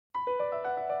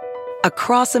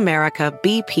Across America,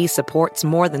 BP supports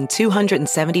more than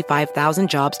 275,000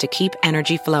 jobs to keep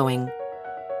energy flowing.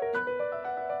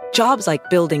 Jobs like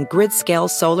building grid-scale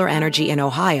solar energy in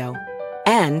Ohio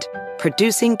and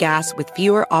producing gas with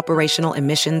fewer operational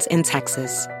emissions in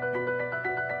Texas.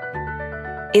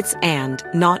 It's and,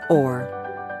 not or.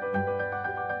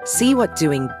 See what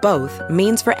doing both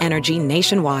means for energy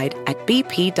nationwide at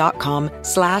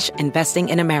bp.com/investing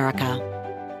in America.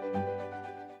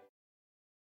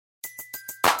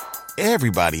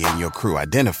 Everybody in your crew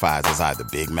identifies as either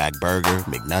Big Mac Burger,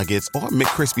 McNuggets, or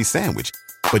McCrispy Sandwich.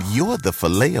 But you're the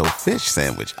Filet-O-Fish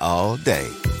Sandwich all day.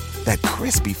 That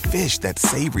crispy fish, that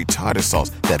savory tartar sauce,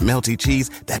 that melty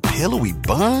cheese, that pillowy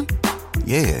bun.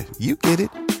 Yeah, you get it.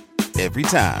 Every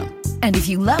time. And if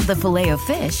you love the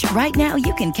Filet-O-Fish, right now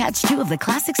you can catch two of the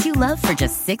classics you love for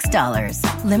just $6.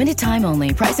 Limited time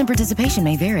only. Price and participation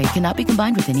may vary. Cannot be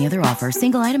combined with any other offer.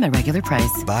 Single item at regular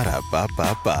price.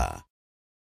 Ba-da-ba-ba-ba.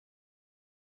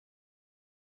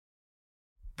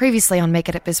 Previously on Make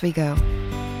It Up As We Go.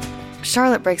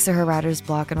 Charlotte breaks through her writer's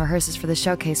block and rehearses for the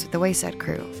showcase with the Wayside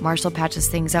crew. Marshall patches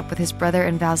things up with his brother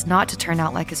and vows not to turn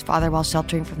out like his father while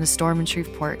sheltering from the storm in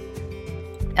Shreveport.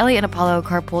 Elliot and Apollo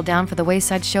carpool down for the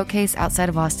Wayside showcase outside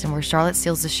of Austin, where Charlotte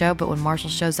steals the show, but when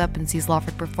Marshall shows up and sees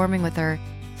Lawford performing with her,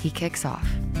 he kicks off.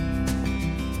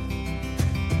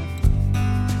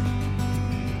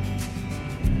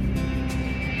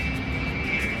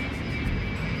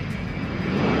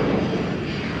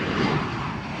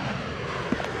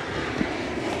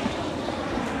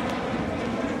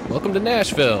 Welcome to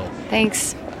Nashville.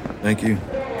 Thanks. Thank you.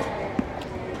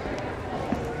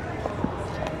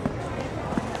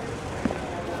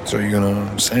 So you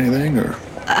gonna say anything, or?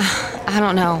 I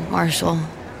don't know, Marshall.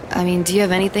 I mean, do you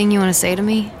have anything you want to say to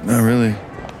me? Not really.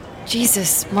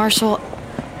 Jesus, Marshall.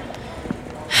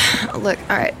 Look,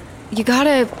 all right. You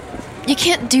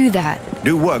can't do that.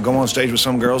 Do what? Go on stage with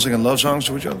some girls singing love songs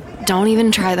to each other? Don't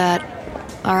even try that.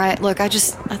 All right, look, I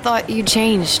thought you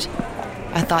changed.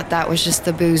 I thought that was just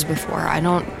the booze before. I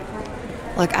don't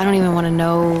even want to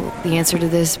know the answer to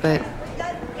this, but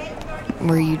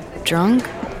were you drunk?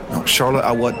 No, Charlotte,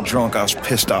 I wasn't drunk. I was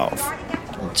pissed off.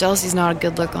 Well, jealousy's not a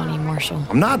good look on you, Marshall.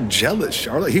 I'm not jealous,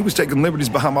 Charlotte. He was taking liberties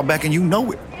behind my back, and you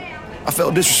know it. I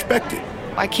felt disrespected.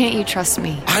 Why can't you trust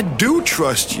me? I do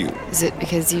trust you. Is it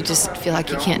because you just feel like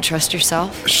you can't trust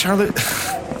yourself? Charlotte,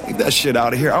 get that shit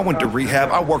out of here. I went to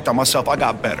rehab. I worked on myself. I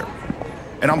got better.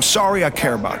 And I'm sorry I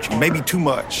care about you. Maybe too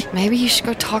much. Maybe you should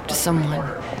go talk to someone.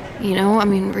 You know, I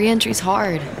mean, re-entry's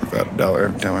hard. I've had $1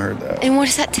 every time I heard that. And what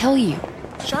does that tell you?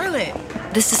 Charlotte.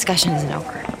 This discussion isn't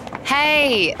over.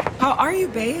 Hey! How are you,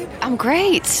 babe? I'm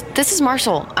great. This is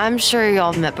Marshall. I'm sure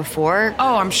y'all have met before.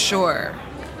 Oh, I'm sure.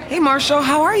 Hey, Marshall,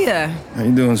 how are you? How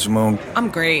you doing, Simone? I'm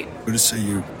great. Good to see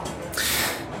you.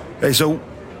 Hey, so,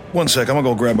 one sec. I'm gonna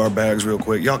go grab our bags real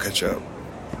quick. Y'all catch up.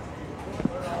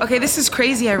 Okay, this is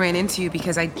crazy I ran into you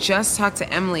because I just talked to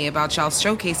Emily about y'all's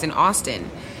showcase in Austin.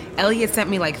 Elliot sent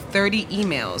me like 30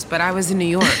 emails, but I was in New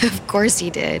York. Of course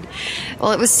he did.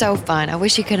 Well, it was so fun. I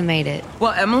wish you could have made it.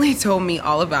 Well, Emily told me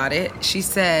all about it. She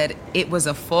said it was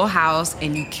a full house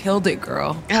and you killed it,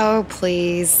 girl. Oh,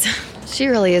 please. She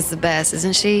really is the best,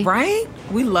 isn't she? Right?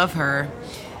 We love her.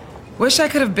 Wish I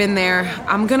could have been there.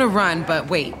 I'm gonna run, but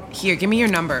wait. Here, give me your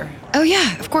number. Oh,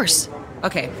 yeah, of course.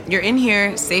 Okay, you're in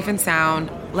here, safe and sound.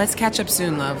 Let's catch up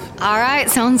soon, love. All right,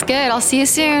 sounds good. I'll see you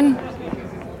soon.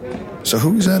 So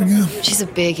who is that again? She's a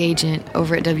big agent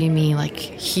over at WME, like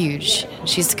huge.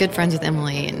 She's good friends with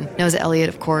Emily and knows Elliot,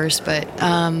 of course, but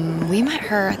we met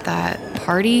her at that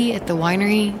party at the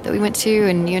winery that we went to,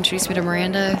 and you introduced me to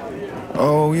Miranda.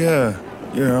 Oh, yeah.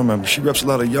 Yeah, I remember. She reps a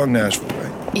lot of young Nashville,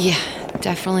 right? Yeah,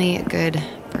 definitely a good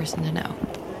person to know.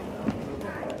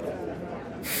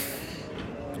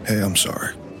 Hey, I'm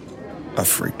sorry. I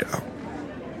freaked out.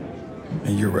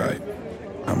 And you're right.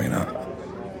 I mean, I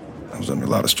was under a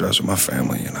lot of stress with my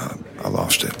family, and I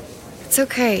lost it. It's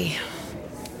okay.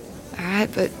 All right,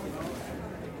 but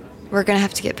we're gonna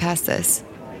have to get past this.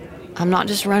 I'm not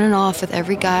just running off with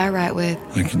every guy I write with.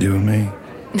 Like you do with me?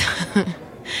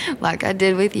 Like I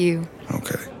did with you.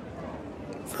 Okay.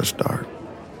 For a start.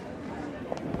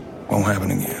 Won't happen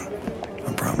again.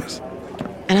 I promise.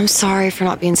 And I'm sorry for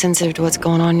not being sensitive to what's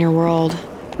going on in your world.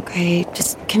 Okay,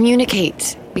 just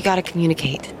communicate. We gotta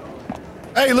communicate.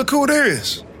 Hey, look who it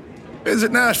is.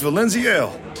 Visit Nashville, Lindsay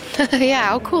L. Yeah,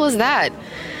 how cool is that?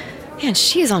 Man,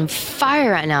 she is on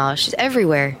fire right now. She's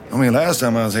everywhere. I mean, last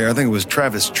time I was here, I think it was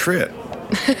Travis Tritt.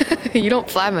 You don't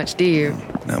fly much, do you?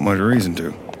 Not much reason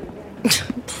to.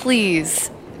 Please.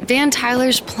 Van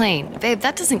Tyler's plane. Babe,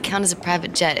 that doesn't count as a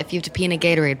private jet if you have to pee in a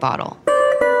Gatorade bottle.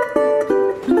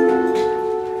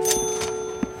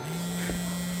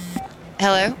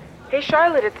 Hello? Hey,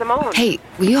 Charlotte, it's Simone. Hey,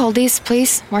 will you hold these,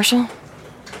 please, Marshall?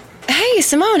 Hey,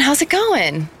 Simone, how's it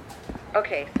going?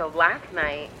 Okay, so last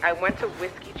night I went to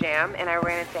Whiskey Jam and I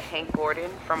ran into Hank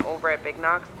Gordon from over at Big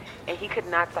Knox, and he could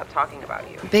not stop talking about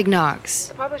you. Big Knox.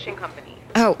 The publishing company.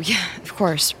 Oh, yeah, of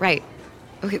course, right.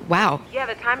 Okay, wow. Yeah,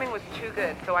 the timing was too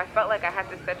good, so I felt like I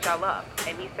had to set y'all up,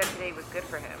 and he said today was good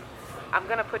for him. I'm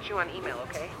gonna put you on email,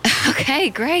 okay? Okay,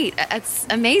 great. That's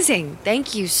amazing.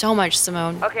 Thank you so much,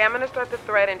 Simone. Okay, I'm gonna start the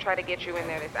thread and try to get you in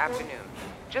there this afternoon.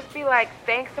 Just be like,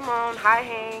 thanks, Simone. Hi,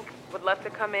 Hank. Would love to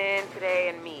come in today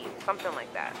and meet. Something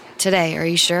like that. Today, are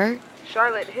you sure?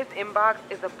 Charlotte, his inbox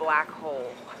is a black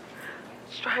hole.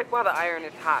 Strike while the iron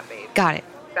is hot, babe. Got it.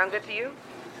 Sound good to you?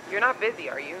 You're not busy,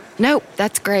 are you? Nope,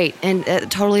 that's great, and it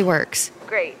totally works.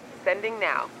 Great. Sending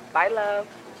now. Bye, love.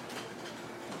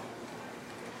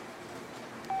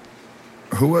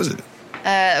 Who was it?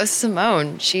 It was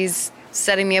Simone. She's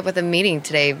setting me up with a meeting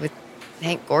today with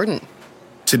Hank Gordon.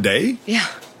 Today? Yeah.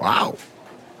 Wow.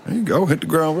 There you go. Hit the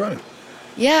ground running.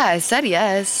 Yeah, I said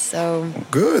yes, so...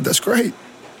 Good. That's great.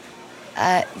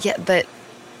 Yeah, but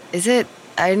is it...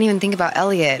 I didn't even think about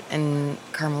Elliot and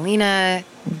Carmelina.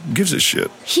 Gives a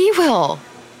shit. He will.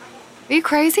 Are you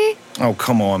crazy? Oh,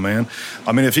 come on, man.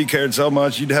 I mean, if he cared so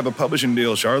much, you'd have a publishing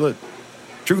deal, Charlotte.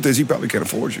 Truth is, he probably can't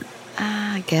afford you.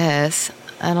 I guess.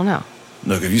 I don't know.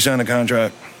 Look, if you sign a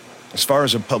contract, as far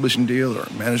as a publishing deal or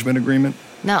a management agreement,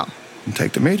 No. then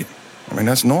take the meeting. I mean,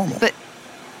 that's normal. But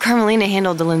Carmelina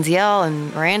handled the Lindsay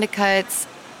and Miranda cuts.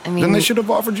 I mean... Then they should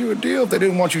have offered you a deal if they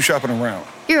didn't want you shopping around.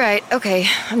 You're right. Okay,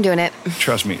 I'm doing it.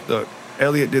 Trust me, look,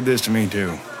 Elliot did this to me,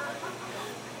 too.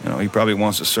 You know, he probably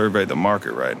wants to survey the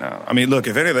market right now. I mean, look,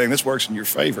 if anything, this works in your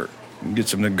favor. You can get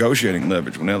some negotiating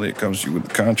leverage when Elliot comes to you with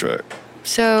the contract.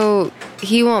 So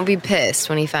he won't be pissed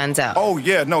when he finds out. Oh,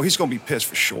 yeah, no, he's going to be pissed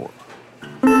for sure.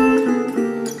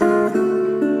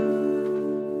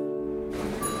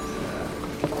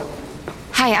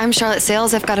 Hi, I'm Charlotte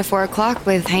Sales. I've got a 4 o'clock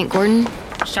with Hank Gordon.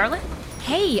 Charlotte?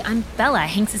 Hey, I'm Bella,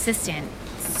 Hank's assistant.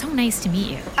 So nice to meet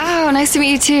you. Oh, nice to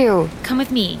meet you too. Come with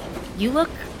me. You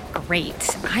look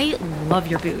great. I love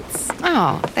your boots.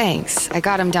 Oh, thanks. I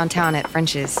got them downtown at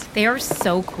French's. They are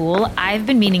so cool. I've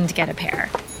been meaning to get a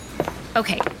pair.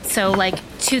 Okay, so like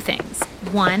 2 things.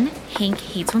 1, Hank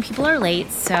hates when people are late,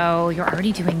 so you're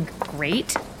already doing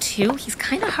great. 2, he's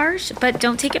kind of harsh, but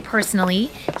don't take it personally.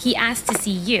 He asked to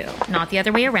see you, not the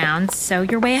other way around, so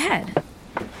you're way ahead.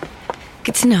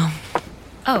 Good to know.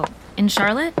 Oh, and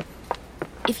Charlotte?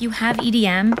 If you have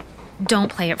EDM,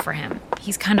 don't play it for him.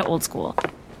 He's kind of old school.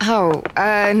 Oh,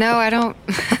 no, I don't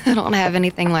I don't have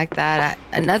anything like that.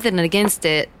 Nothing against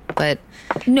it, but...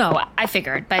 No, I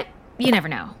figured, but you never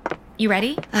know. You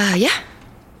ready? Yeah.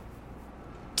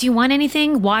 Do you want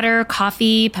anything? Water,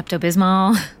 coffee,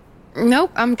 Pepto-Bismol?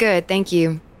 Nope, I'm good, thank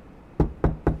you.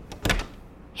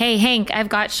 Hey, Hank, I've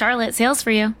got Charlotte Sales for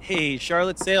you. Hey,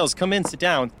 Charlotte Sales, come in, sit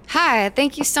down. Hi,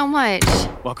 thank you so much.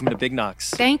 Welcome to Big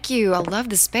Knox. Thank you, I love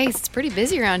the space. It's pretty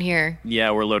busy around here. Yeah,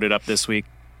 we're loaded up this week.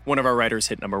 One of our writers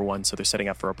hit #1, so they're setting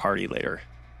up for a party later.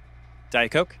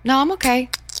 Diet Coke? No, I'm okay.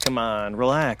 Come on,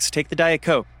 relax. Take the Diet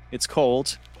Coke. It's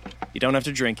cold. You don't have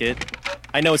to drink it.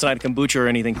 I know it's not a kombucha or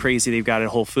anything crazy they've got at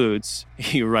Whole Foods.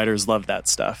 You writers love that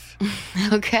stuff.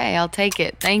 Okay, I'll take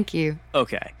it. Thank you.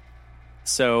 Okay.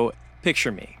 So,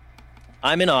 picture me.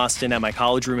 I'm in Austin at my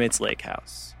college roommate's lake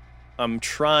house. I'm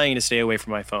trying to stay away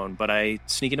from my phone, but I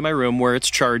sneak into my room where it's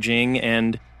charging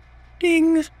and...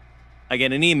 ding! I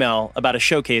get an email about a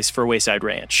showcase for Wayside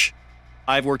Ranch.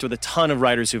 I've worked with a ton of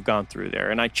writers who've gone through there,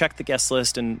 and I checked the guest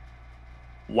list and...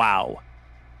 wow.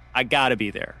 I gotta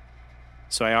be there.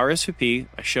 So I RSVP,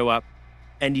 I show up,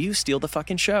 and you steal the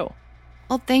fucking show.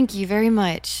 Well, thank you very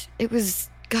much. It was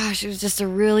just a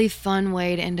really fun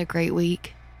way to end a great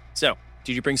week. So,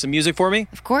 did you bring some music for me?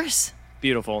 Of course.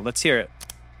 Beautiful, let's hear it.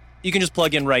 You can just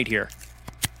plug in right here.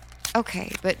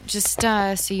 Okay, but just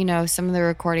so you know, some of the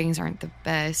recordings aren't the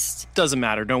best. Doesn't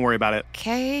matter, don't worry about it.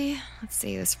 Okay, let's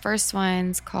see. This first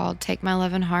one's called Take My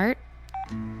Lovin' Heart.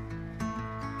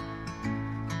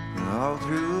 All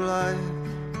through life.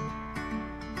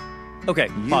 Okay,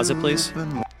 pause it, please.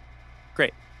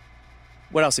 Great.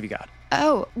 What else have you got?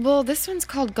 Oh, well, this one's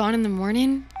called Gone in the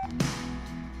Morning.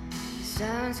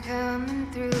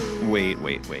 Wait.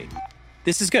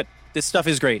 This is good. This stuff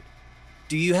is great.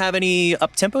 Do you have any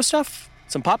up-tempo stuff?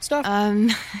 Some pop stuff?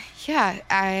 Yeah,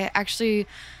 I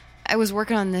was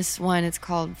working on this one. It's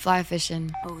called Fly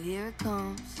Fishing. Oh, here it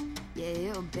comes.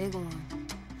 Yeah, a big one.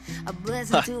 A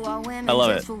blessing to our women. I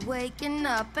love just it. for waking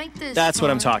up. Ain't this That's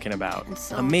what I'm fun? talking about.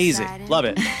 So Amazing. exciting. Love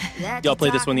it. Y'all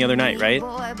played this one the other night, right?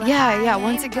 Yeah,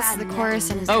 once it gets to the chorus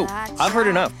and... Oh, I've heard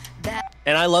enough.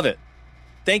 And I love it.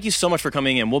 thank you so much for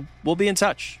coming in. We'll be in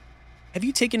touch. Have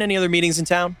you taken any other meetings in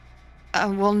town?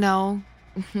 Well, no.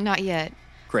 Not yet.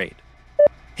 Great.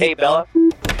 Hey, Bella.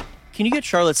 Can you get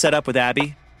Charlotte set up with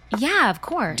Abby? Yeah, of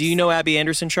course. Do you know Abby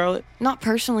Anderson, Charlotte? Not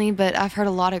personally, but I've heard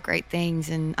a lot of great things,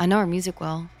 and I know her music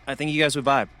well. I think you guys would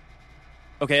vibe.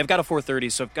 Okay, I've got a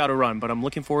 4:30, so I've got to run, but I'm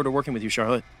looking forward to working with you,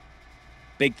 Charlotte.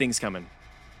 Big things coming.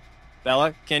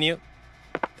 Bella, can you?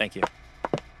 Thank you.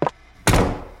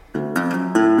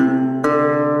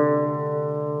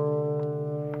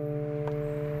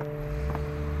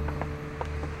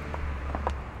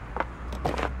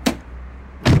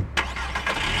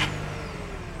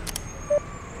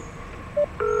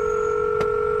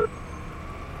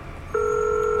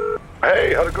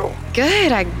 Hey, how'd it go?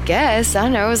 Good, I guess. I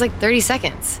don't know, it was like 30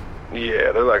 seconds.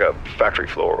 Yeah, there's like a factory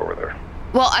floor over there.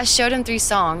 Well, I showed him 3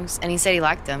 songs, and he said he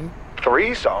liked them.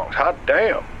 3 songs? Hot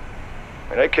damn.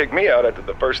 And they kicked me out after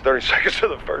the first 30 seconds of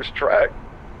the first track.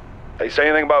 They say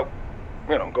anything about,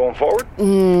 going forward?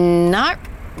 Not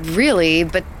really,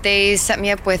 but they set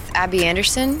me up with Abby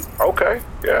Anderson. Okay,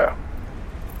 yeah.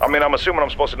 I mean, I'm assuming I'm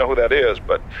supposed to know who that is,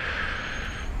 but...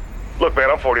 Look, man,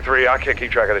 I'm 43. I can't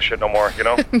keep track of this shit no more,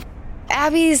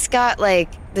 Abby's got,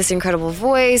 this incredible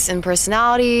voice and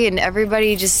personality, and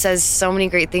everybody just says so many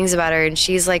great things about her, and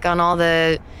she's, on all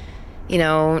the,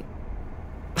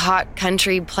 hot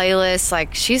country playlists.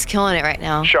 She's killing it right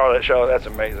now. Charlotte, that's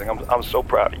amazing. I'm so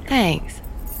proud of you. Thanks.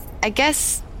 I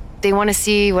guess they want to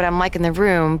see what I'm like in the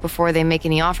room before they make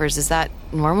any offers. Is that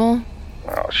normal?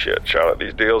 Oh, shit, Charlotte.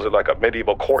 These deals are like a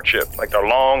medieval courtship. They're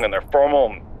long and they're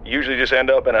formal and usually just end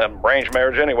up in an arranged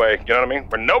marriage anyway. You know what I mean?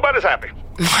 Where nobody's happy.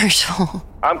 Marshall.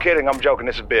 I'm kidding. I'm joking.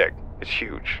 This is big. It's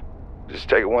huge. Just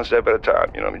take it one step at a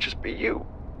time. Just be you.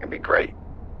 And be great.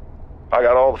 I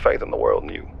got all the faith in the world in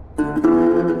you.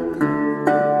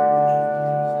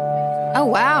 Oh,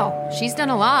 wow. She's done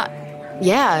a lot.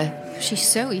 Yeah. She's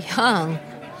so young.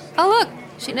 Oh, look.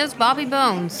 She knows Bobby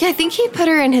Bones. Yeah, I think he put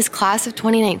her in his class of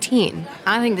 2019.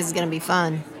 I think this is going to be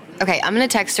fun. Okay, I'm going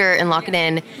to text her and lock it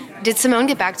in. Did Simone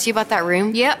get back to you about that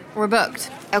room? Yep, we're booked.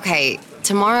 Okay,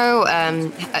 tomorrow,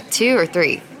 at 2 or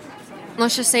 3?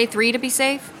 Let's just say 3 to be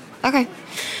safe. Okay,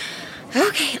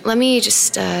 let me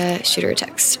just shoot her a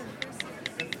text.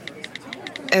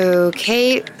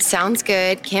 Okay, sounds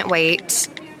good. Can't wait.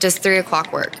 Does 3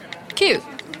 o'clock work? Cute.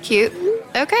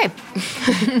 Okay.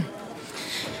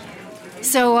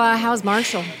 So, how's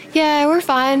Marshall? Yeah, we're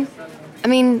fine. I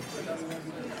mean,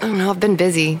 I don't know, I've been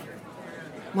busy.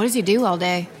 What does he do all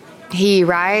day? He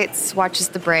writes, watches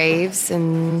the Braves,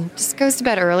 and just goes to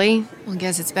bed early. Well, I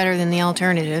guess it's better than the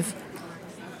alternative.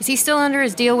 Is he still under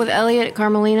his deal with Elliot at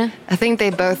Carmelina? I think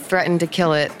they both threatened to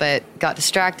kill it, but got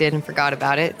distracted and forgot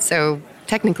about it, so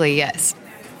technically, yes.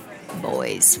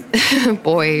 Boys.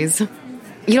 Boys.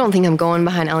 You don't think I'm going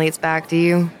behind Elliot's back, do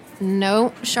you?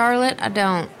 No, Charlotte, I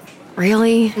don't.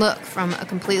 Really? Look, from a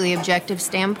completely objective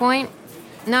standpoint,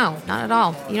 no, not at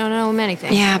all. You don't know him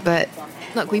anything. Yeah, but...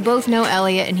 Look, we both know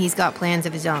Elliot and he's got plans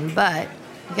of his own, but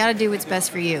you gotta do what's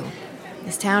best for you.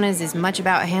 This town is as much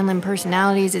about handling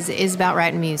personalities as it is about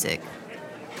writing music.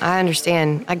 I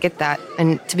understand. I get that.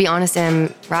 And to be honest,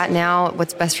 Em, right now,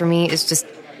 what's best for me is just...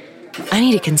 I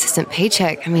need a consistent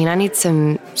paycheck. I mean, I need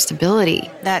some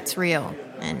stability. That's real.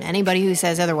 And anybody who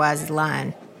says otherwise is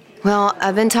lying. Well,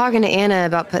 I've been talking to Anna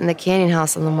about putting the Canyon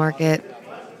House on the market.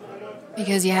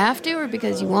 Because you have to or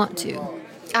because you want to?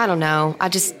 I don't know.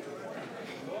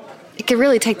 It could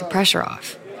really take the pressure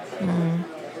off.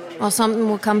 Well, something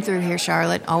will come through here,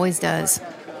 Charlotte. Always does.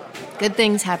 Good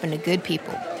things happen to good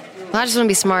people. Well, I just want to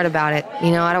be smart about it. I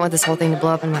don't want this whole thing to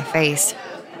blow up in my face.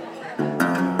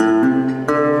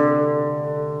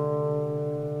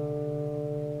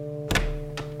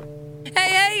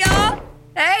 Hey, y'all.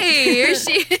 Hey, here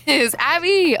she is.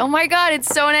 Abby. Oh, my God.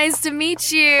 It's so nice to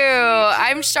meet you.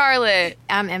 I'm Charlotte.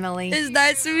 I'm Emily. It's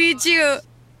nice to meet you.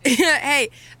 Hey,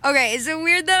 okay, is it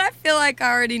weird that I feel like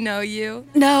I already know you?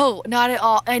 No, not at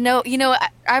all. I know,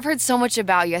 I've heard so much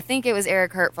about you. I think it was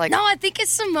Eric Hurt for No, I think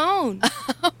it's Simone.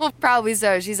 Well, probably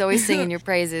so. She's always singing your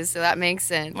praises, so that makes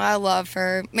sense. Well, I love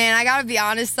her. Man, I gotta be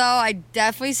honest, though. I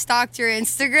definitely stalked your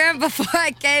Instagram before I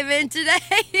came in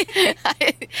today.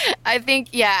 I think,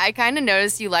 I kind of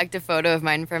noticed you liked a photo of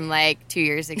mine from, 2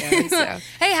 years ago, so.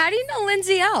 Hey, how do you know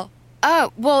Lindsay L?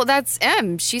 Oh, well, that's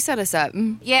Em. She set us up.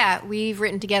 Yeah, we've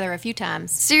written together a few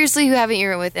times. Seriously, who haven't you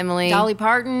written with, Emily? Dolly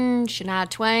Parton, Shania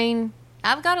Twain.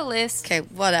 I've got a list. Okay,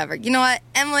 whatever. You know what,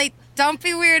 Emily, don't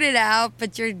be weirded out,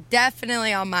 but you're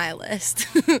definitely on my list.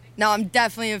 No, I'm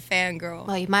definitely a fangirl.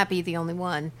 Well, you might be the only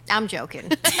one. I'm joking.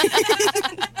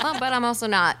 Well, but I'm also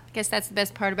not. Guess that's the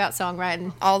best part about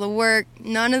songwriting. All the work,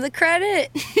 none of the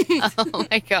credit. Oh,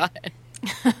 my God.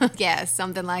 Yeah,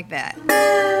 something like that.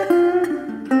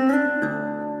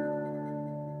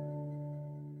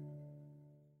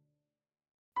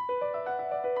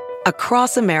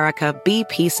 Across America,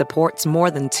 BP supports more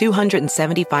than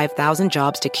 275,000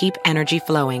 jobs to keep energy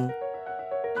flowing.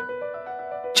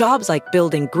 Jobs like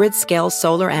building grid-scale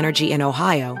solar energy in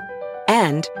Ohio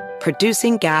and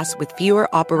producing gas with fewer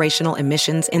operational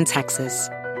emissions in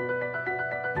Texas.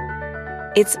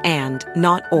 It's and,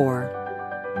 not or.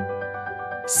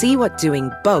 See what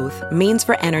doing both means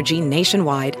for energy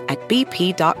nationwide at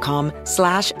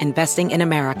bp.com/investing in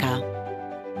America.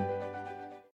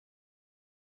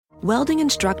 Welding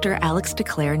instructor Alex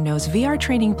DeClaire knows VR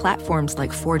training platforms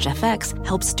like Forge FX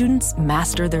help students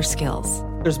master their skills.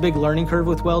 There's a big learning curve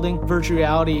with welding. Virtual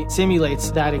reality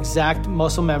simulates that exact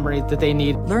muscle memory that they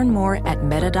need. Learn more at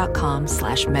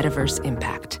meta.com/metaverse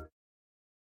impact.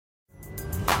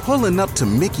 Pulling up to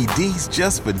Mickey D's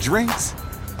just for drinks?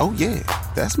 Oh yeah,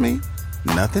 that's me.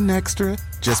 Nothing extra,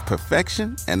 just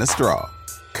perfection and a straw.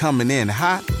 Coming in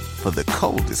hot for the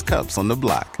coldest cups on the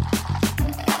block.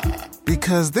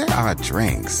 Because there are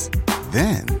drinks.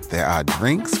 Then there are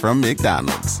drinks from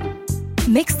McDonald's.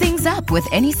 Mix things up with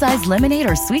any size lemonade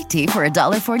or sweet tea for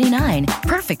 $1.49.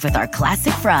 Perfect with our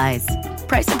classic fries.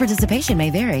 Price and participation may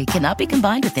vary. Cannot be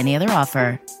combined with any other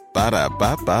offer.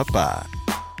 Ba-da-ba-ba-ba.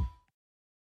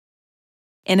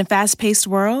 In a fast-paced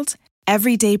world,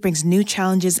 every day brings new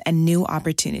challenges and new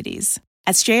opportunities.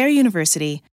 At Strayer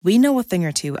University, we know a thing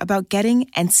or two about getting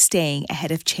and staying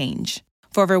ahead of change.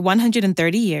 For over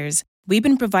 130 years, we've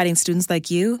been providing students like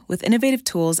you with innovative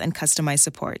tools and customized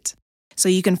support, so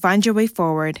you can find your way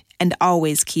forward and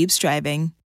always keep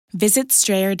striving. Visit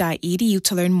strayer.edu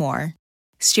to learn more.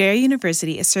 Strayer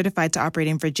University is certified to operate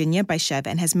in Virginia by Chev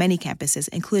and has many campuses,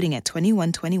 including at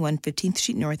 2121 15th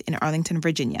Street North in Arlington,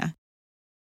 Virginia.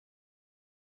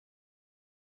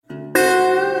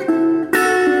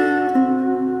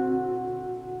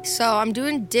 So I'm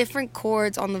doing different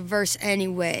chords on the verse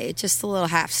anyway, just the little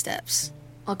half steps.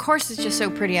 Well, of course, it's just so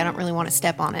pretty, I don't really want to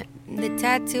step on it. The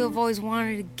tattoo I've always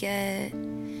wanted to get.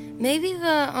 Maybe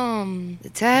The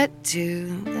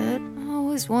tattoo that I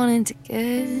always wanted to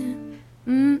get.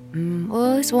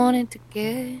 Always wanted to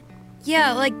get.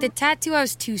 Yeah, like the tattoo I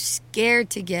was too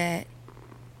scared to get.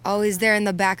 Always there in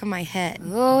the back of my head.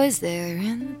 Always there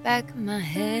in the back of my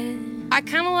head. I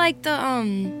kind of like the,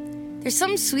 there's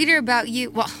something sweeter about you.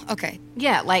 Well, okay.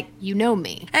 Yeah, like, you know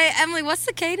me. Hey, Emily, what's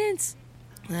the cadence?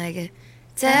 Like a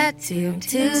tattoo, I'm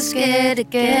too scared to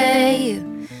get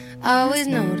you. Always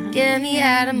know to get me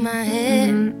out of my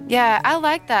head. Yeah, I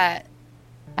like that.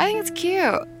 I think it's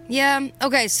cute. Yeah,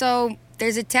 okay, so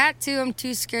there's a tattoo I'm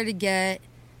too scared to get.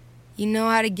 You know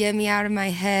how to get me out of my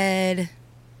head.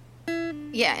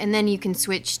 Yeah, and then you can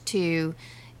switch to,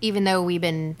 even though we've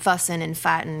been fussing and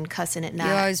fighting, cussing at night.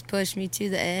 You always push me to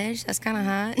the edge. That's kind of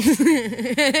hot.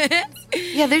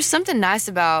 Yeah, there's something nice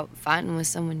about fighting with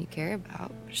someone you care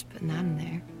about. Just putting that in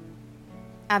there.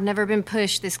 I've never been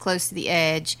pushed this close to the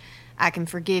edge. I can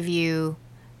forgive you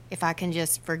if I can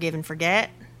just forgive and forget.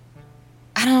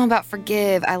 I don't know about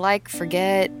forgive. I like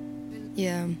forget.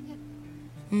 Yeah.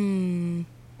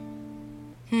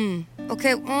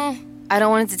 Okay, well... I don't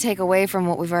want it to take away from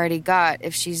what we've already got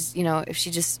if she's, if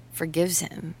she just forgives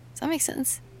him. Does that make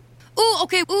sense?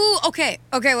 Okay, wait. Okay,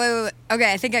 I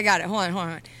think I got it. Hold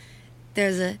on.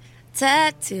 There's a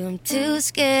tattoo I'm too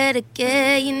scared to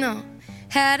get,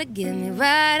 how to get me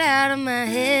right out of my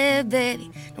head,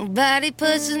 baby. Nobody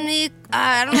pushes me,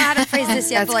 I don't know how to phrase this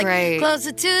yet, but great.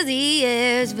 Closer to the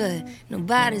edge, but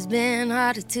nobody's been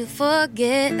harder to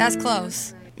forget. That's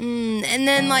close. And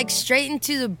then straight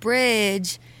into the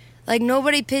bridge.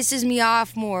 Nobody pisses me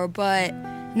off more, but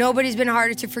nobody's been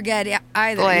harder to forget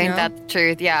either. Boy, ain't that the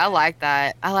truth. Yeah, I like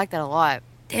that. I like that a lot.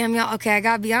 Damn, y'all. Okay, I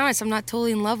gotta be honest. I'm not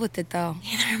totally in love with it, though.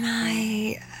 Neither am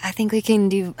I. I think we can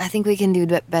do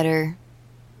better.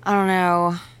 I don't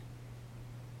know.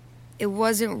 It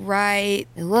wasn't right.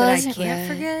 It wasn't but I can't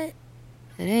right. forget.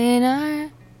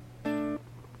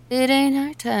 It ain't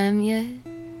our time yet.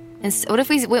 And what if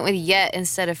we went with yet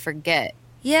instead of forget?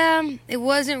 Yeah, it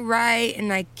wasn't right,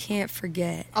 and I can't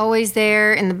forget. Always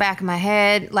there in the back of my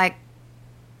head, like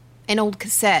an old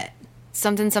cassette.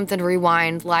 Something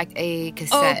rewind, like a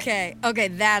cassette. Okay,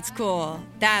 that's cool.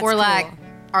 Or like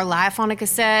our life on a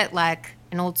cassette, like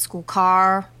an old school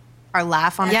car. Our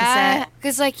life on a cassette. Yeah,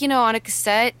 because on a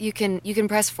cassette, you can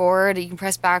press forward, you can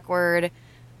press backward.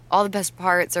 All the best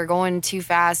parts are going too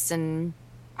fast, and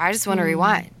I just want to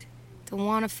rewind. Don't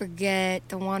want to forget,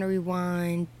 don't want to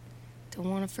rewind. don't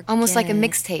want to forget. Almost like a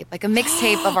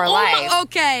mixtape of our life.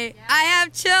 Okay, I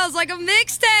have chills, like a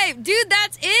mixtape. Dude,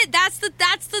 that's it. That's the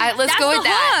All right, let's go with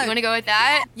that. hook. You want to go with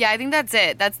that? Yeah, I think that's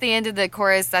it. That's the end of the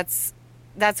chorus. That's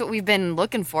what we've been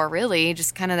looking for, really.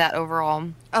 Just kind of that overall.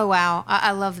 Oh, wow.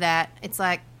 I love that. It's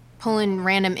like pulling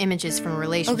random images from a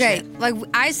relationship. Okay, like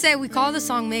I say, we call the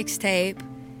song mixtape,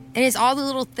 and it's all the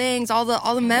little things, all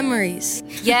the memories.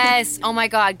 Yes. Oh, my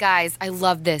God, guys. I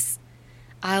love this.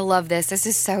 This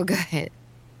is so good. And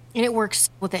it works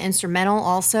with the instrumental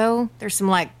also. There's some,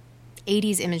 like,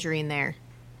 80s imagery in there.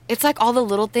 It's like all the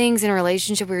little things in a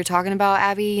relationship we were talking about,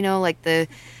 Abby, you know, like the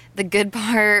good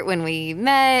part when we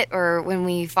met, or when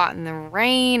we fought in the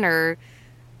rain, or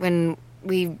when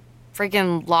we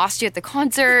freaking lost you at the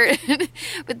concert.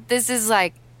 But this is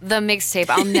like the mixtape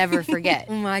I'll never forget.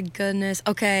 Oh my goodness.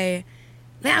 Okay.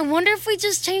 Man, I wonder if we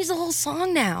just change the whole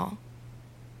song now.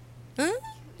 Huh?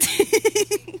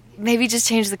 Maybe just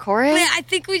change the chorus? Man, I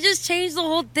think we just changed the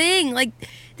whole thing. Like,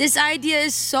 this idea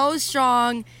is so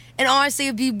strong, and honestly,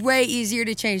 it'd be way easier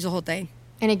to change the whole thing.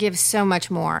 And it gives so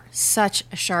much more. Such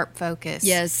a sharp focus.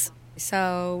 Yes.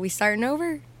 So, we starting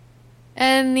over?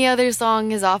 And the other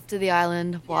song is Off to the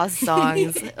Island of Lost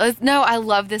Songs. No, I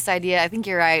love this idea. I think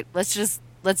you're right. Let's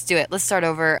do it. Let's start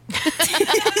over.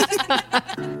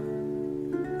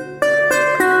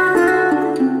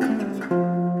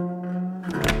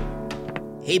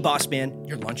 Hey, boss man,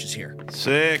 your lunch is here.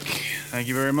 Sick. Thank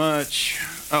you very much.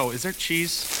 Oh, is there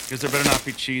cheese? Because there better not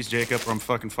be cheese, Jacob, or I'm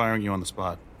fucking firing you on the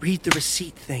spot. Read the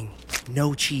receipt thing.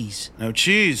 No cheese. No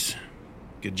cheese.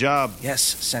 Good job. Yes,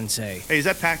 sensei. Hey, is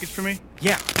that package for me?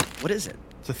 Yeah. What is it?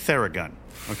 It's a Theragun,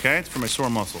 okay? It's for my sore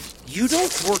muscles. You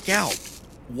don't work out.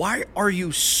 Why are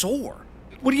you sore?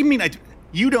 What do you mean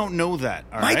you don't know that,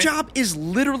 all right? My job is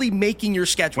literally making your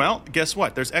schedule. Well, guess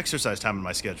what? There's exercise time in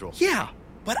my schedule. Yeah,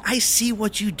 but I see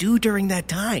what you do during that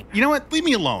time. You know what? Leave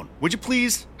me alone. Would you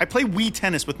please? I play Wii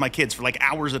tennis with my kids for like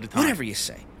hours at a time. Whatever you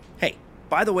say. Hey,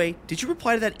 by the way, did you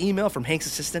reply to that email from Hank's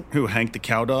assistant? Who, Hank the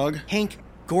cow dog? Hank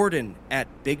Gordon at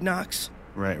Big Knox.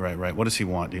 Right. What does he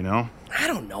want, do you know? I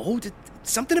don't know.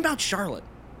 Something about Charlotte.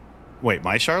 Wait,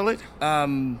 my Charlotte?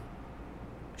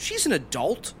 She's an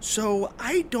adult, so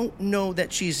I don't know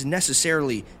that she's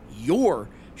necessarily your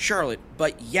Charlotte,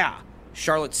 but yeah,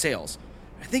 Charlotte Sales.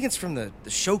 I think it's from the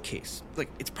showcase. Like,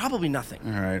 it's probably nothing.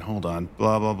 All right, hold on.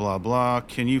 Blah, blah, blah, blah.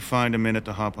 Can you find a minute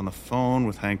to hop on the phone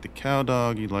with Hank the cow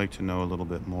dog? He'd like to know a little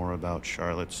bit more about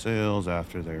Charlotte Sales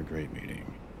after their great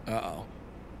meeting. Uh-oh.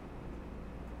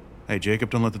 Hey,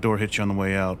 Jacob, don't let the door hit you on the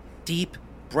way out. Deep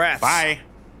breaths. Bye.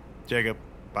 Jacob,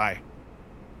 bye.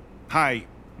 Hi,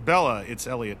 Bella, it's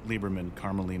Elliot Lieberman,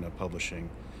 Carmelina Publishing.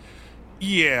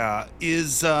 Yeah,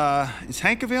 is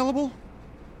Hank available?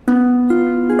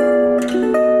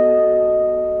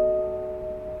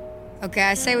 Okay,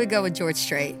 I say we go with George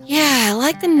Strait. Yeah, I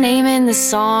like the name in the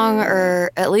song,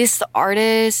 or at least the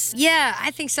artist. Yeah,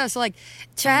 I think so. So, like,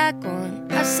 track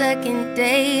one, our second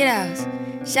date house.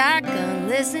 Shotgun,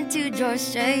 listen to George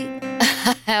Strait.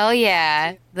 Hell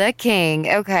yeah, the king.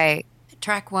 Okay.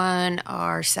 Track one,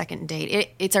 our second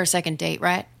date. It's our second date,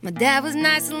 right? My dad was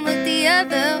nice and looked the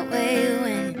other way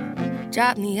when he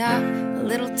dropped me off a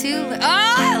little too late.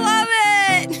 Oh, I love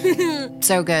it!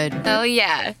 So good. Hell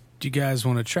yeah. Do you guys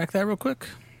want to track that real quick?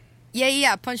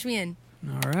 Yeah, punch me in.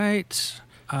 All right.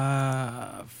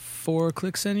 4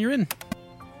 clicks and you're in.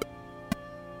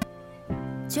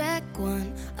 Track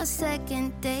one, a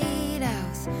second date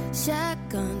house.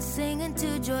 Shotgun, singing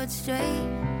to George Strait.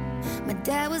 My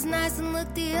dad was nice and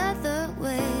looked the other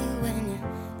way when you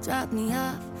dropped me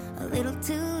off a little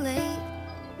too late.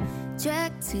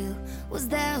 Track two was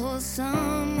that whole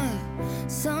summer.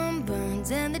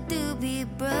 Sunburns and the Doobie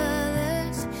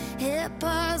Brothers. Hit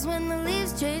pause when the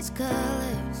leaves changed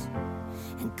colors.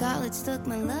 And college took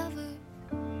my lover.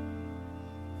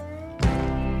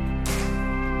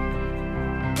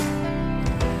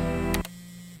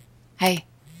 Hey,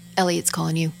 Elliot's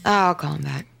calling you. Oh, I'll call him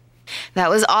back. That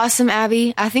was awesome,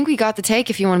 Abby. I think we got the take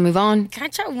if you want to move on. Can I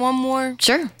try one more?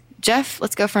 Sure. Jeff,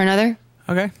 let's go for another.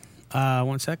 Okay.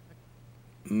 1 sec.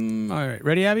 All right.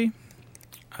 Ready, Abby?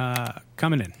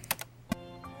 Coming in.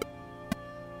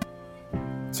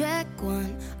 Track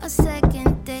one, a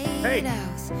second date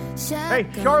house. Hey,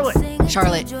 Charlotte.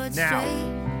 Charlotte.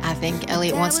 Now. I think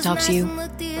Elliot wants to talk to you.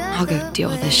 I'll go deal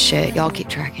with this shit. Y'all keep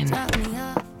tracking.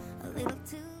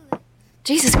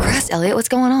 Jesus Christ, Elliot, what's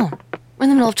going on? We're in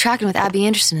the middle of tracking with Abby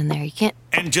Anderson in there. You can't...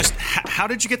 And just, how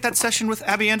did you get that session with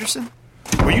Abby Anderson?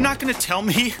 Were you not going to tell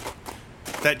me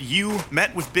that you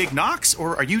met with Big Knox,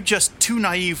 or are you just too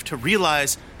naive to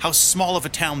realize how small of a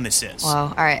town this is?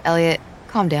 Whoa, all right, Elliot,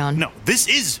 calm down. No, this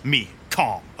is me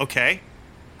calm, okay?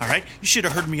 all right? You should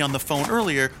have heard me on the phone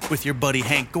earlier with your buddy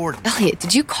Hank Gordon. Elliot,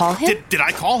 did you call him? Did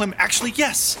I call him? Actually,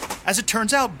 yes. As it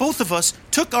turns out, both of us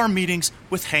took our meetings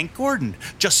with Hank Gordon.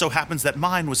 Just so happens that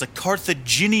mine was a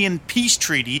Carthaginian peace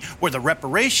treaty where the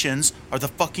reparations are the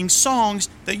fucking songs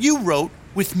that you wrote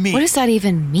with me. What does that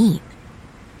even mean?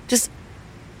 Just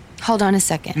hold on a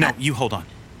second. No, you hold on.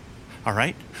 All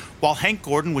right? While Hank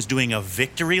Gordon was doing a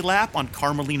victory lap on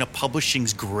Carmelina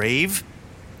Publishing's grave,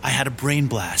 I had a brain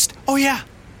blast. Oh, yeah.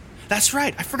 That's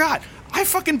right. I forgot. I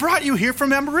fucking brought you here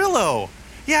from Amarillo.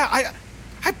 Yeah,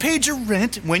 I paid your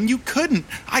rent when you couldn't.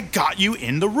 I got you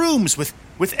in the rooms with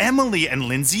Emily and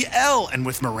Lindsay L. and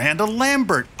with Miranda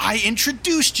Lambert. I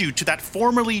introduced you to that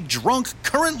formerly drunk,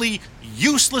 currently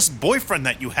useless boyfriend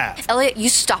that you have. Elliot, you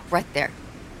stop right there.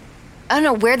 I don't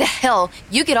know where the hell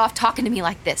you get off talking to me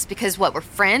like this, because what, we're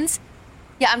friends?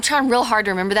 Yeah, I'm trying real hard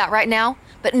to remember that right now,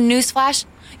 but newsflash,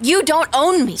 you don't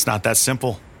own me. It's not that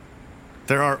simple.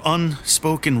 There are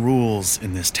unspoken rules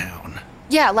in this town.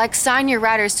 Yeah, like sign your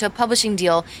writers to a publishing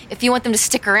deal if you want them to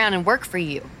stick around and work for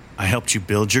you. I helped you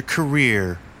build your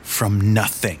career from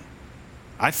nothing.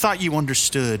 I thought you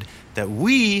understood that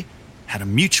we had a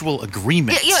mutual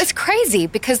agreement. You know, it's crazy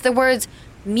because the words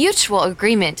mutual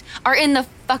agreement are in the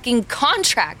fucking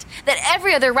contract that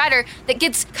every other writer that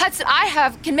gets cuts that I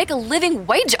have can make a living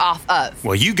wage off of.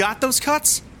 Well, you got those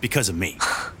cuts because of me.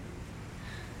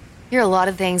 You're a lot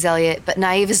of things, Elliot, but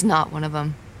naive is not one of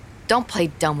them. Don't play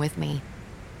dumb with me.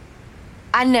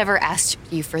 I never asked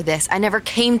you for this. I never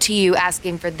came to you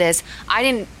asking for this. I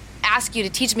didn't ask you to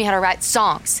teach me how to write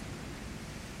songs.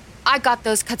 I got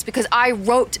those cuts because I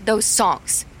wrote those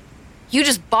songs. You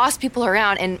just bossed people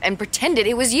around and pretended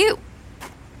it was you.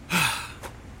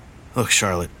 Look,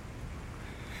 Charlotte,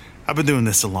 I've been doing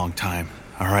this a long time,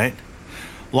 all right?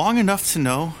 Long enough to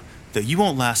know that you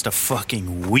won't last a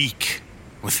fucking week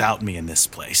without me in this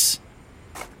place.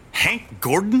 Hank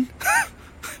Gordon?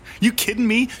 You kidding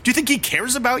me? Do you think he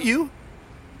cares about you?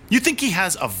 You think he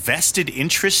has a vested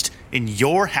interest in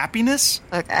your happiness?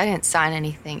 Look, I didn't sign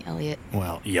anything, Elliot.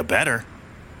 Well, you better.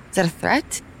 Is that a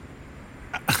threat?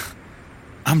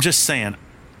 I'm just saying,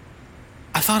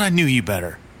 I thought I knew you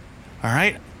better, all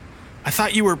right? I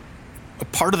thought you were a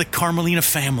part of the Carmelina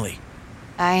family.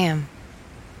 I am.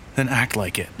 Then act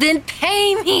like it. Then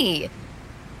pay me!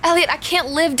 Elliot, I can't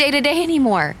live day to day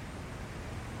anymore.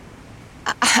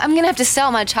 I'm gonna have to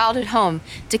sell my childhood home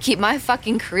to keep my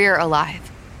fucking career alive.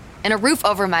 And a roof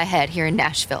over my head here in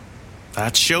Nashville.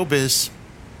 That's showbiz.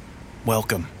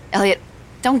 Welcome. Elliot,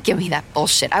 don't give me that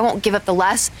bullshit. I won't give up the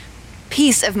last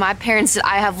piece of my parents that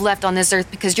I have left on this earth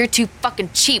because you're too fucking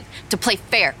cheap to play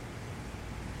fair.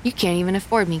 You can't even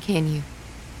afford me, can you?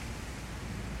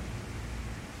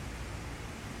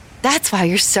 That's why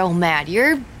you're so mad.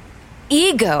 Your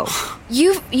ego.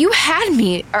 You had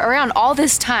me around all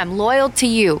this time, loyal to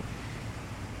you.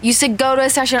 You said go to a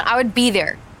session, I would be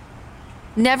there.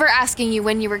 Never asking you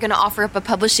when you were going to offer up a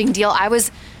publishing deal. I was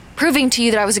proving to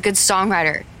you that I was a good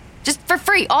songwriter. Just for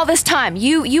free, all this time.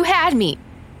 You had me.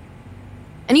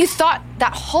 And you thought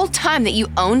that whole time that you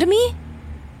owned me?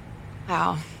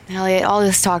 Wow. Elliot, all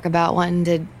this talk about wanting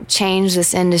to change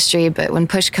this industry, but when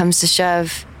push comes to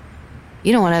shove,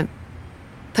 you don't want to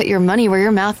put your money where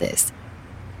your mouth is.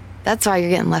 That's why you're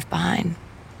getting left behind.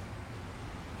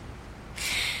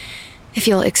 If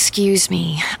you'll excuse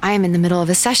me, I am in the middle of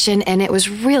a session, and it was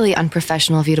really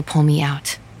unprofessional of you to pull me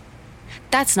out.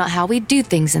 That's not how we do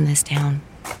things in this town.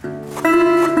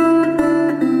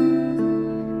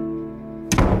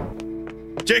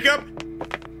 Jacob!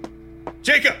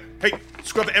 Hey,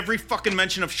 scrub every fucking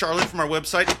mention of Charlotte from our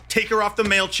website. Take her off the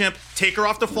MailChimp, take her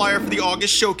off the flyer for the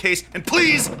August showcase, and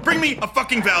please bring me a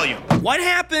fucking volume. What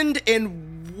happened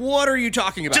and what are you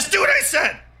talking about? Just do what I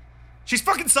said! She's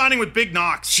fucking signing with Big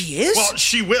Knox. She is? Well,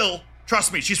 she will.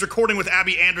 Trust me, she's recording with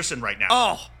Abby Anderson right now.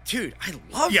 Oh, dude, I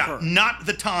love her. Yeah, not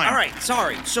the time. All right,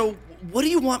 sorry. So, what do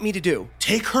you want me to do?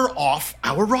 Take her off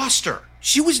our roster.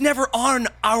 She was never on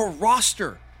our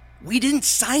roster. We didn't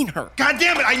sign her. God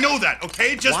damn it, I know that,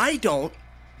 okay? Why don't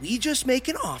we just make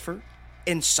an offer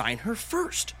and sign her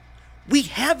first? We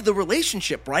have the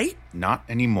relationship, right? Not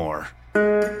anymore.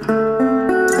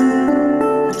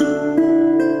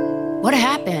 What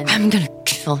happened? I'm gonna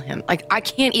kill him. Like, I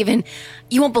can't even...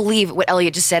 You won't believe what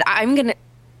Elliot just said. I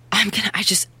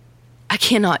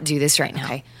cannot do this right now.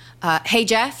 Okay. Hey,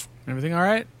 Jeff? Everything all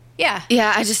right? Yeah.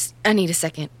 Yeah, I need a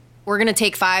second. We're gonna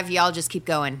take 5. Y'all just keep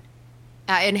going.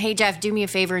 And hey, Jeff, do me a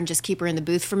favor and just keep her in the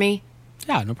booth for me.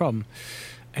 Yeah, no problem.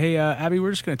 Hey, Abby,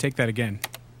 we're just going to take that again.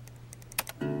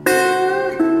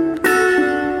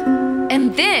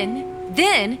 And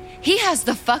then he has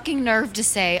the fucking nerve to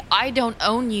say, I don't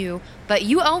own you, but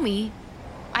you owe me.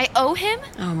 I owe him?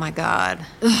 Oh my God.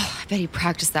 Ugh, I bet he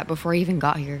practiced that before he even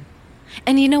got here.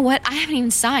 And you know what? I haven't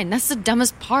even signed. That's the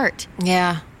dumbest part.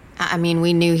 Yeah. I mean,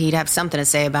 we knew he'd have something to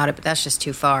say about it, but that's just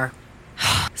too far.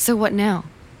 So what now?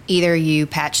 Either you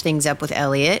patch things up with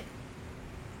Elliot,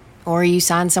 or you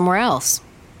sign somewhere else.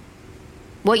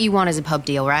 What you want is a pub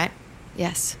deal, right?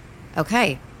 Yes.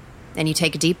 Okay. Then you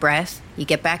take a deep breath, you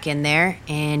get back in there,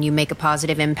 and you make a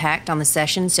positive impact on the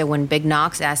session, so when Big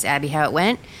Knox asks Abby how it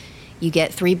went, you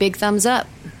get 3 big thumbs up.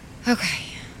 Okay.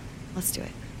 Let's do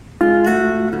it.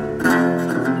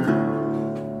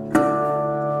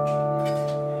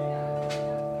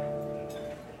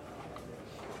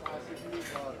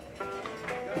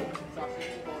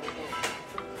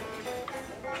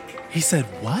 He said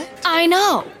what? I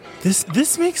know.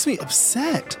 This makes me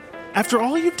upset. After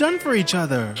all you've done for each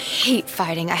other. I hate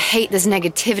fighting. I hate this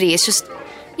negativity. It's just,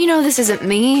 this isn't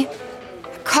me.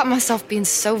 I caught myself being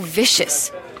so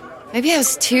vicious. Maybe I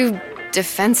was too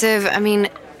defensive. I mean,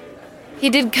 he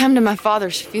did come to my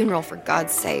father's funeral, for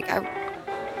God's sake. I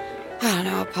don't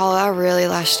know, Apollo, I really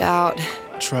lashed out.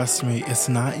 Trust me, it's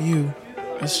not you.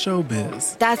 It's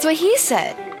showbiz. That's what he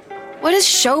said. What does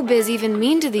showbiz even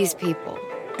mean to these people?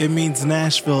 It means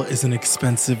Nashville is an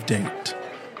expensive date.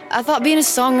 I thought being a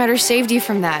songwriter saved you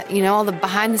from that. All the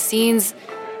behind the scenes.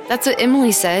 That's what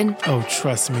Emily said. Oh,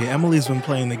 trust me. Emily's been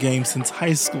playing the game since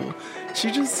high school. She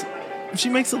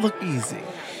makes it look easy.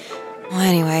 Well,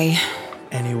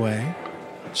 anyway,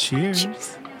 cheers.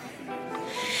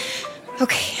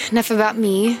 Okay, enough about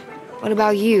me. What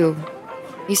about you?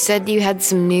 You said you had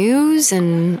some news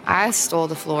and I stole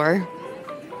the floor.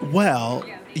 Well,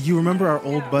 you remember our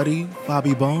old buddy,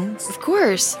 Bobby Bones? Of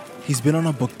course. He's been on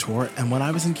a book tour, and when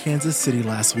I was in Kansas City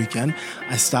last weekend,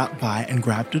 I stopped by and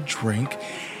grabbed a drink,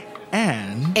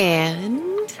 and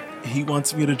he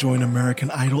wants me to join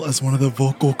American Idol as one of the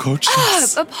vocal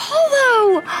coaches.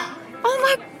 Apollo! Oh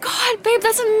my God, babe,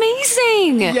 that's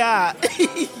amazing! Yeah,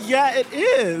 yeah, it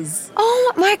is.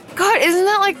 Oh my God, isn't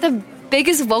that like the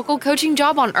biggest vocal coaching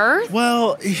job on earth?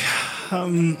 Well,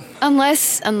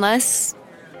 Unless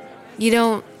you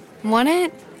don't want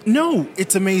it? No,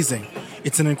 it's amazing.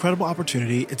 It's an incredible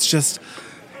opportunity. It's a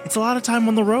lot of time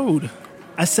on the road.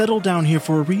 I settled down here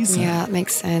for a reason. Yeah, it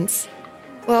makes sense.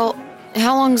 Well,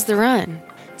 how long's the run?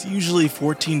 It's usually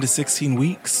 14 to 16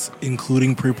 weeks,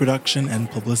 including pre-production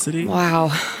and publicity. Wow,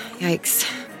 yikes.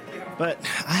 But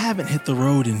I haven't hit the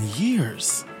road in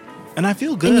years. And I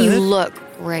feel good. And you look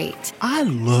great. I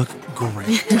look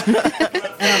great. And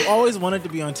I've always wanted to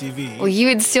be on TV. Well, you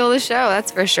would steal the show,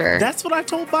 that's for sure. That's what I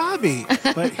told Bobby,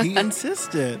 but he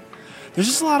insisted. There's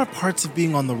just a lot of parts of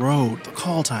being on the road, the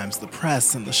call times, the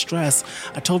press, and the stress.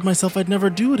 I told myself I'd never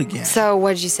do it again. So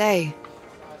what'd you say?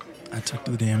 I took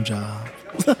the damn job.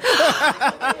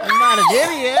 I'm not an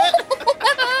idiot.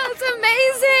 That's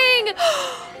amazing.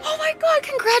 Oh my God,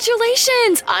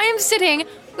 congratulations. I am sitting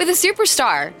with a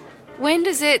superstar. When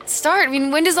does it start? I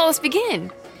mean, when does all this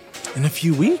begin? In a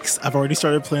few weeks. I've already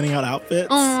started planning out outfits.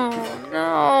 Oh,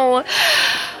 no.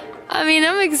 I mean,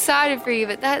 I'm excited for you,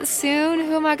 but that soon?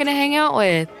 Who am I going to hang out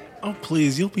with? Oh,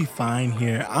 please, you'll be fine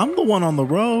here. I'm the one on the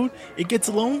road. It gets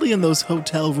lonely in those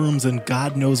hotel rooms in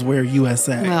God knows where,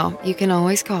 USA. Well, you can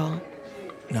always call.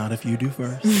 Not if you do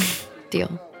first.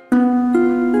 Deal.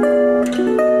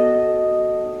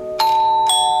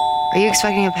 Are you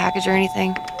expecting a package or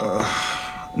anything?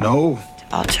 No.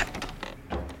 I'll check.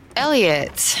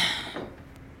 Elliot.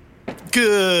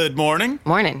 Good morning.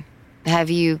 Morning.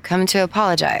 Have you come to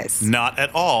apologize? Not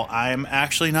at all. I'm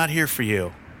actually not here for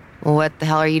you. What the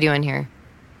hell are you doing here?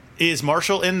 Is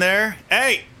Marshall in there?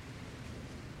 Hey!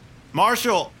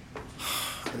 Marshall!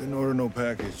 I didn't order no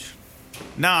package.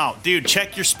 No, dude,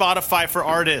 check your Spotify for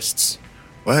artists.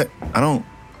 What? I don't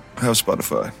have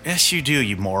Spotify. Yes, you do,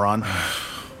 you moron.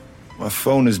 My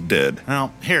phone is dead.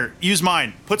 Well, here, use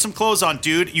mine. Put some clothes on,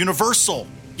 dude. Universal.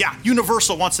 Yeah,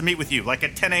 Universal wants to meet with you, like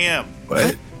at 10 a.m.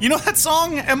 What? You know that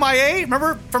song, MIA?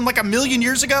 Remember from like a million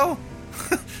years ago?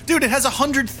 Dude, it has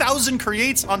 100,000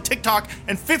 creates on TikTok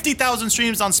and 50,000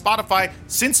 streams on Spotify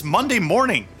since Monday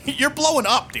morning. You're blowing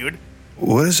up, dude.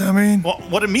 What does that mean? Well,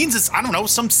 what it means is, I don't know,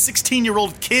 some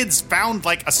 16-year-old kids found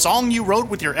like a song you wrote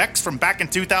with your ex from back in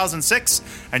 2006,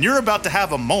 and you're about to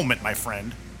have a moment, my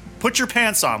friend. Put your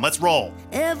pants on, let's roll.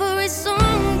 Every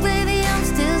song, baby, I'm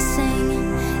still singing.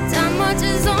 Time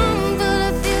marches on, but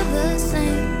I feel the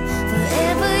same.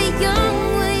 Forever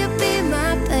young, will you be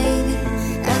my baby?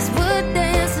 As we're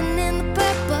dancing in the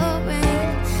purple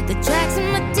rain. The tracks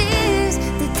in my tears,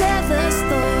 they tell the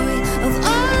story of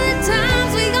all the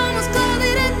times we almost called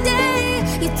it a day.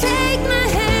 You take my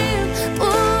hand,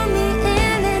 pull me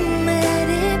in and let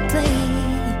it play.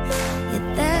 Yeah,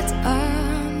 that's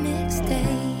our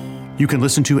You can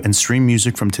listen to and stream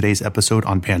music from today's episode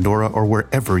on Pandora or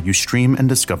wherever you stream and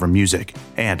discover music.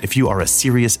 And if you are a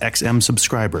SiriusXM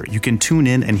subscriber, you can tune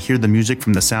in and hear the music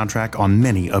from the soundtrack on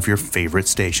many of your favorite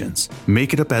stations.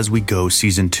 Make It Up As We Go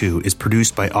Season 2 is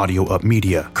produced by Audio Up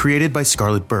Media, created by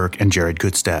Scarlett Burke and Jared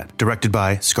Goodstadt, directed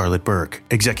by Scarlett Burke,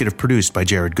 executive produced by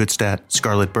Jared Goodstadt,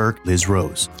 Scarlett Burke, Liz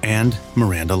Rose, and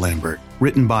Miranda Lambert.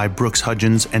 Written by Brooks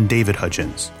Hudgens and David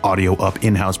Hudgens. Audio Up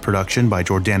in-house production by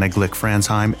Jordana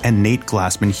Glick-Fransheim and Nate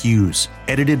Glassman Hughes.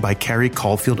 Edited by Carrie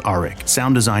Caulfield-Arick.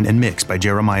 Sound design and mix by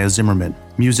Jeremiah Zimmerman.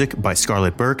 Music by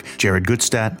Scarlett Burke, Jared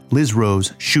Goodstadt, Liz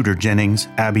Rose, Shooter Jennings,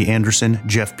 Abby Anderson,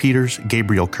 Jeff Peters,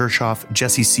 Gabriel Kirchhoff,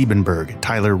 Jesse Siebenberg,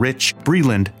 Tyler Rich,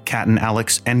 Breland, Catton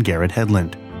Alex, and Garrett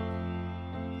Hedlund.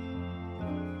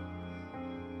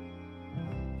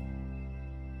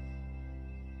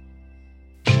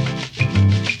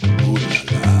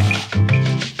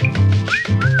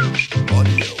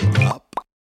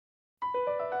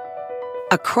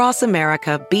 Across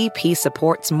America, BP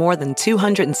supports more than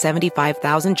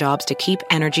 275,000 jobs to keep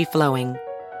energy flowing.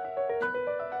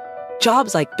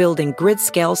 Jobs like building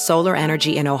grid-scale solar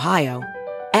energy in Ohio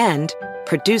and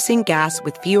producing gas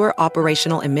with fewer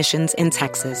operational emissions in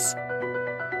Texas.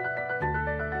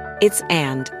 It's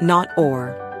and, not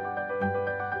or.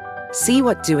 See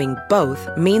what doing both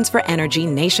means for energy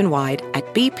nationwide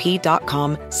at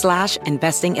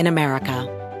bp.com/investing in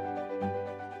America.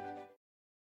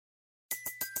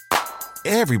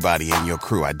 Everybody in your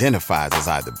crew identifies as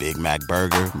either Big Mac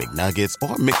Burger, McNuggets,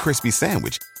 or McCrispy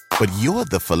Sandwich. But you're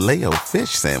the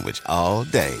Filet-O-Fish Sandwich all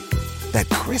day. That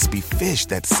crispy fish,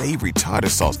 that savory tartar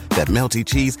sauce, that melty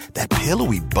cheese, that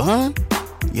pillowy bun.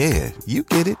 Yeah, you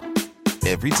get it.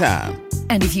 Every time.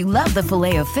 And if you love the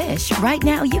Filet-O-Fish, right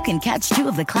now you can catch two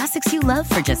of the classics you love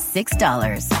for just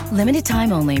 $6. Limited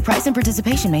time only. Price and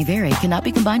participation may vary. Cannot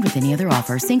be combined with any other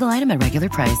offer. Single item at regular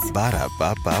price.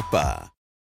 Ba-da-ba-ba-ba.